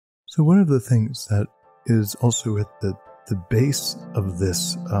So one of the things that is also at the base of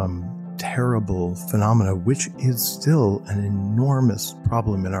this terrible phenomena, which is still an enormous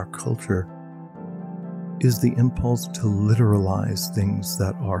problem in our culture, is the impulse to literalize things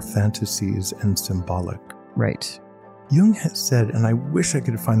that are fantasies and symbolic. Right. Jung has said, and I wish I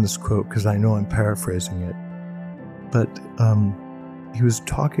could find this quote because I know I'm paraphrasing it, but he was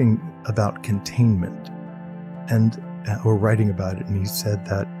talking about containment or writing about it, and he said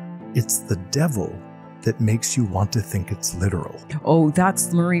that it's the devil that makes you want to think it's literal. Oh,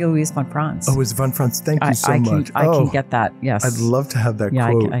 that's Marie-Louise von Franz. Oh, it's von Franz. Thank you so much. I can get that, yes. I'd love to have that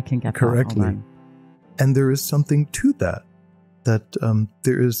quote I can get correctly. That. And there is something to that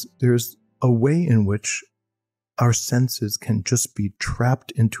there's a way in which our senses can just be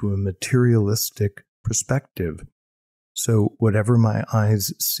trapped into a materialistic perspective. So whatever my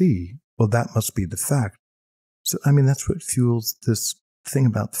eyes see, well, that must be the fact. So, I mean, that's what fuels this thing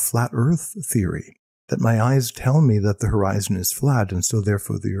about flat earth theory, that my eyes tell me that the horizon is flat, and so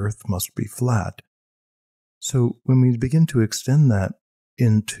therefore the earth must be flat. So when we begin to extend that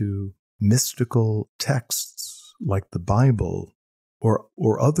into mystical texts like the Bible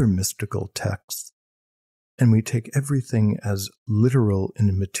or other mystical texts, and we take everything as literal in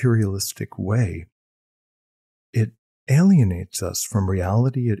a materialistic way, it alienates us from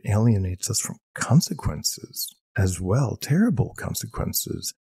reality, it alienates us from consequences as well, terrible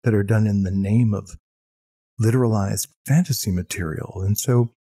consequences that are done in the name of literalized fantasy material. And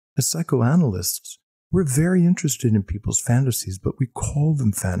so as psychoanalysts, we're very interested in people's fantasies, but we call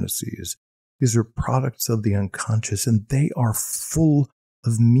them fantasies. These are products of the unconscious, and they are full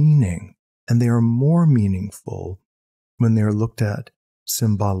of meaning, and they are more meaningful when they are looked at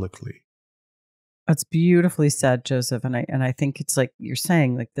symbolically. That's beautifully said, Joseph. And I think it's like you're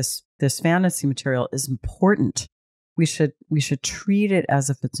saying, like this fantasy material is important. We should treat it as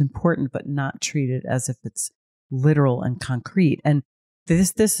if it's important, but not treat it as if it's literal and concrete. And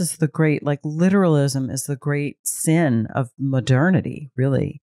this is the great, like, literalism is the great sin of modernity,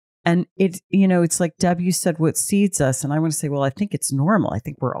 really. And it's like Deb, you said, what seeds us, and I want to say, well, I think it's normal. I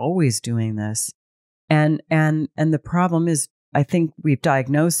think we're always doing this, and the problem is, I think we've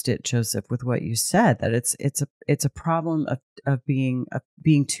diagnosed it, Joseph, with what you said, that it's a problem of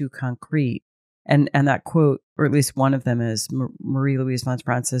being too concrete. And that quote, or at least one of them, is Marie-Louise von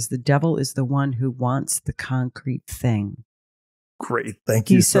Franz says, "The devil is the one who wants the concrete thing." Great, thank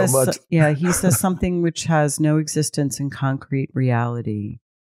you so much. Yeah, he says something which has no existence in concrete reality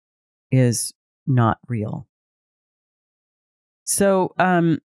is not real. So,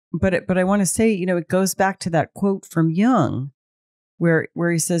 but I want to say, it goes back to that quote from Jung, where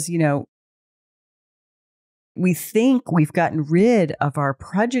he says, we think we've gotten rid of our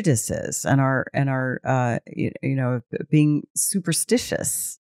prejudices and our being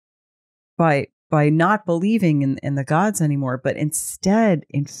superstitious by not believing in the gods anymore, but instead,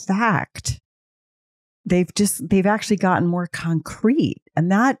 in fact, they've actually gotten more concrete,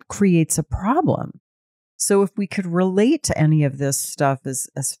 and that creates a problem. So if we could relate to any of this stuff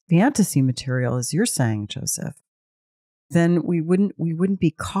as fantasy material, as you're saying, Joseph, then we wouldn't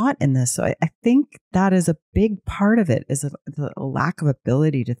be caught in this. So I think that is a big part of it, is the lack of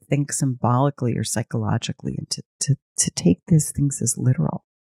ability to think symbolically or psychologically, and to take these things as literal.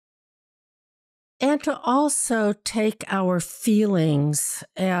 And to also take our feelings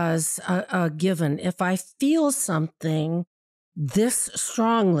as a given. If I feel something this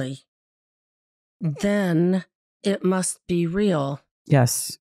strongly, then it must be real.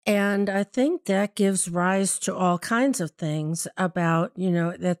 Yes. And I think that gives rise to all kinds of things about,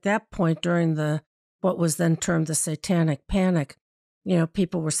 at that point during what was then termed the Satanic Panic,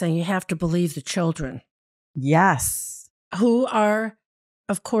 people were saying you have to believe the children. Yes. Who are,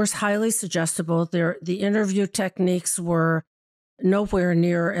 of course, highly suggestible. The interview techniques were nowhere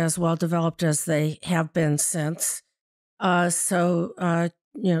near as well developed as they have been since. So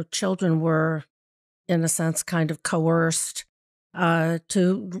children were, in a sense, kind of coerced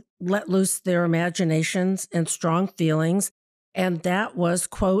to let loose their imaginations and strong feelings. And that was,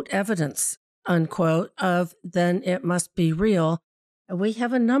 quote, evidence, unquote, of then it must be real. And we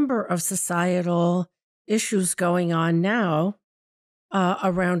have a number of societal issues going on now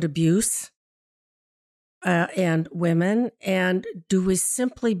around abuse and women. And do we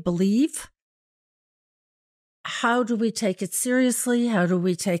simply believe? How do we take it seriously? How do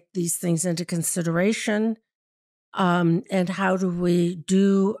we take these things into consideration? And how do we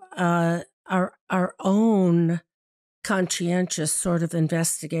do our own conscientious sort of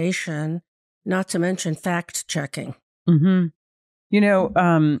investigation, not to mention fact-checking? Mm-hmm.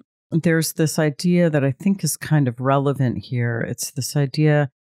 There's this idea that I think is kind of relevant here. It's this idea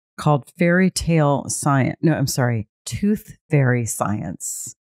called Tooth Fairy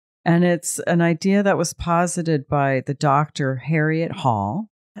Science. And it's an idea that was posited by the Dr. Harriet Hall.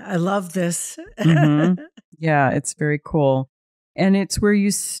 I love this. Mm-hmm. Yeah, it's very cool. And it's where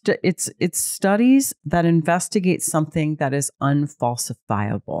it's studies that investigate something that is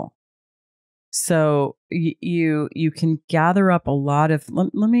unfalsifiable. So you can gather up a lot of.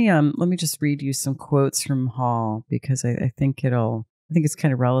 Let me just read you some quotes from Hall, because I think it's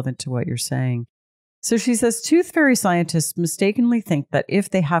kind of relevant to what you're saying. So she says, tooth fairy scientists mistakenly think that if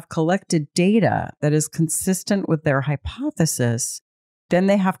they have collected data that is consistent with their hypothesis, then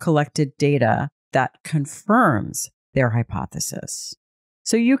they have collected data that confirms their hypothesis.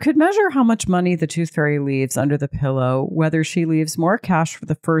 So you could measure how much money the tooth fairy leaves under the pillow, whether she leaves more cash for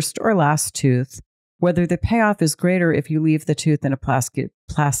the first or last tooth, whether the payoff is greater if you leave the tooth in a plastic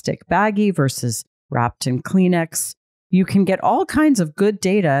baggie versus wrapped in Kleenex. You can get all kinds of good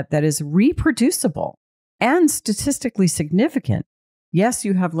data that is reproducible and statistically significant. Yes,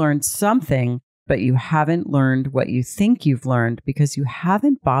 you have learned something, but you haven't learned what you think you've learned because you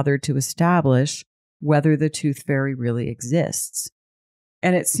haven't bothered to establish whether the tooth fairy really exists.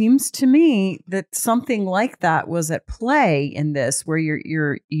 And it seems to me that something like that was at play in this, where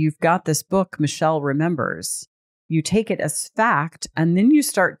you've got this book, Michelle Remembers. You take it as fact, and then you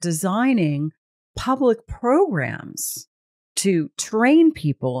start designing public programs to train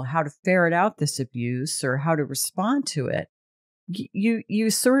people how to ferret out this abuse or how to respond to it. You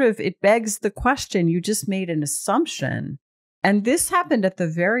sort of, it begs the question. You just made an assumption. And this happened at the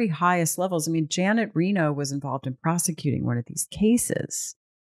very highest levels. I mean, Janet Reno was involved in prosecuting one of these cases.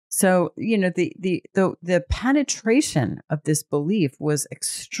 So, the penetration of this belief was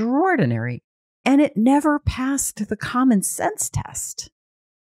extraordinary, and it never passed the common sense test.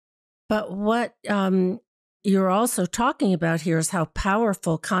 But what you're also talking about here is how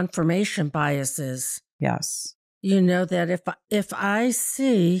powerful confirmation bias is. Yes. You know that if I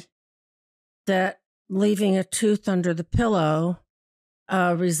see that leaving a tooth under the pillow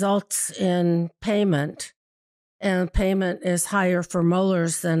results in payment, and payment is higher for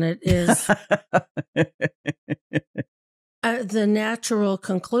molars than it is, the natural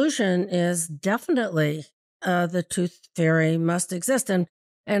conclusion is definitely the tooth fairy must exist.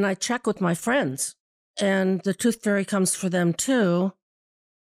 And I check with my friends, and the tooth fairy comes for them too.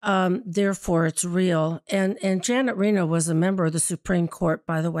 Therefore, it's real. And Janet Reno was a member of the Supreme Court,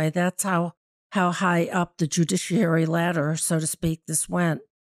 by the way. That's how high up the judiciary ladder, so to speak, this went.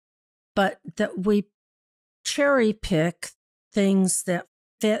 But that we cherry pick things that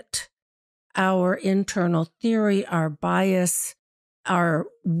fit our internal theory, our bias, our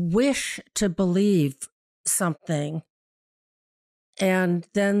wish to believe something. And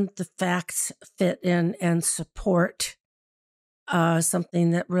then the facts fit in and support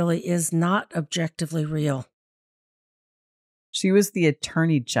something that really is not objectively real. She was the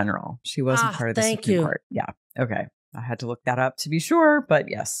Attorney General. She wasn't part of the Supreme Court. Yeah. Okay. I had to look that up to be sure, but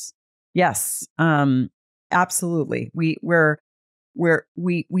yes. Yes. Absolutely. We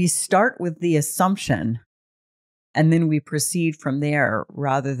start with the assumption, and then we proceed from there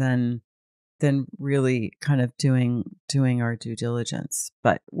rather than really kind of doing our due diligence.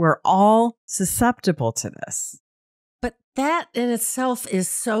 But we're all susceptible to this. But that in itself is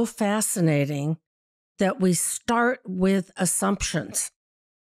so fascinating that we start with assumptions.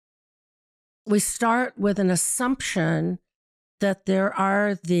 We start with an assumption that there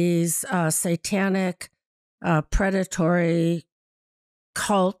are these satanic, predatory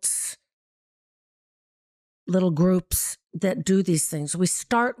cults, little groups that do these things. We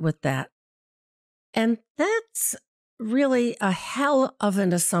start with that. And that's really a hell of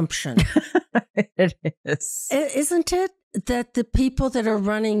an assumption. It is. Isn't it? That the people that are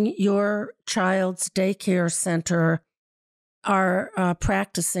running your child's daycare center are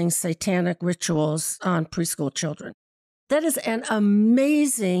practicing satanic rituals on preschool children. That is an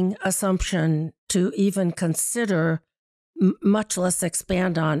amazing assumption to even consider, much less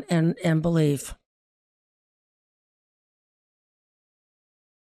expand on and believe.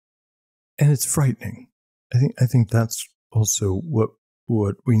 And it's frightening. I think that's also what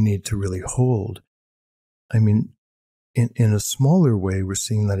we need to really hold. I mean, in a smaller way, we're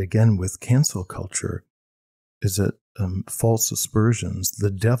seeing that again with cancel culture, is that false aspersions, the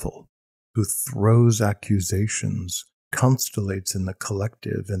devil who throws accusations, constellates in the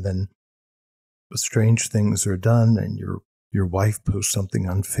collective, and then strange things are done, and your wife posts something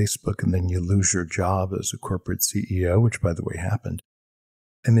on Facebook, and then you lose your job as a corporate CEO, which, by the way, happened.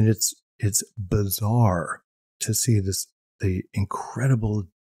 I mean, it's bizarre to see the incredible,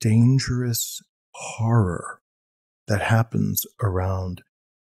 dangerous horror that happens around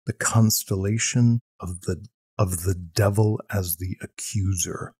the constellation of the devil as the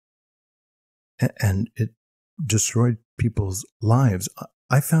accuser. And it destroyed people's lives.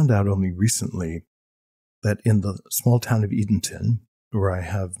 I found out only recently that in the small town of Edenton, where I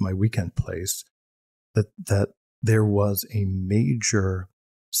have my weekend place, that there was a major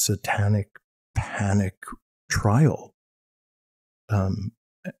satanic panic trial.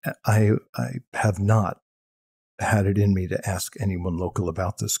 I have not had it in me to ask anyone local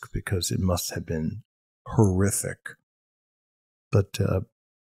about this because it must have been horrific. But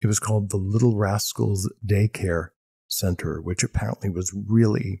it was called the Little Rascals Daycare Center, which apparently was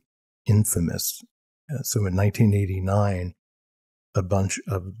really infamous. So in 1989, a bunch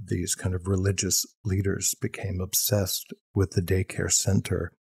of these kind of religious leaders became obsessed with the daycare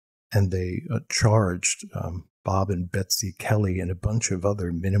center, and they charged Bob and Betsy Kelly and a bunch of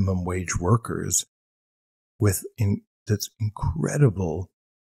other minimum wage workers with this incredible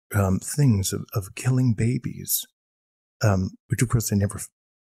things of killing babies, which of course they never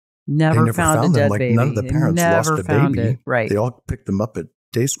found a dead them. baby. None of the parents lost a baby. It. Right. They all picked them up at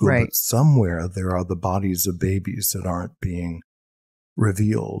day school, right. But somewhere there are the bodies of babies that aren't being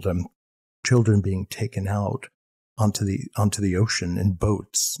revealed, children being taken out onto the ocean in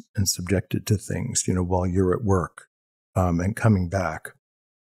boats and subjected to things, while you're at work, and coming back.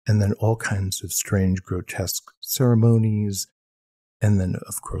 And then all kinds of strange, grotesque ceremonies. And then,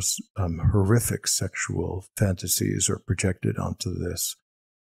 of course, horrific sexual fantasies are projected onto this.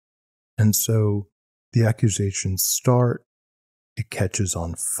 And so the accusations start, it catches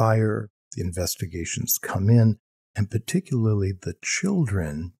on fire, the investigations come in, and particularly the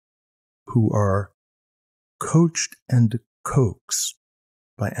children who are coached and coaxed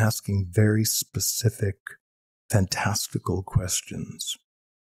by asking very specific, fantastical questions.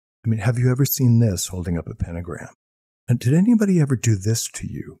 I mean, have you ever seen this, holding up a pentagram? And did anybody ever do this to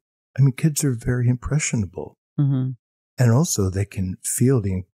you? I mean, kids are very impressionable. Mm-hmm. And also they can feel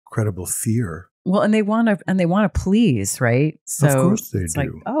the incredible fear. Well, and they want to please, right? So of course they it's do. like,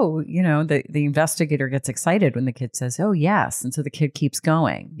 oh, the investigator gets excited when the kid says, oh, yes. And so the kid keeps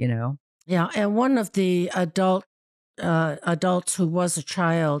going, Yeah. And one of the adults who was a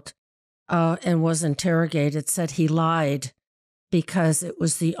child and was interrogated said he lied because it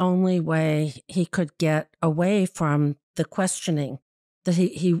was the only way he could get away from the questioning, that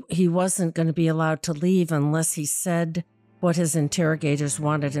he wasn't going to be allowed to leave unless he said what his interrogators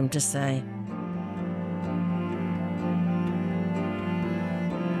wanted him to say.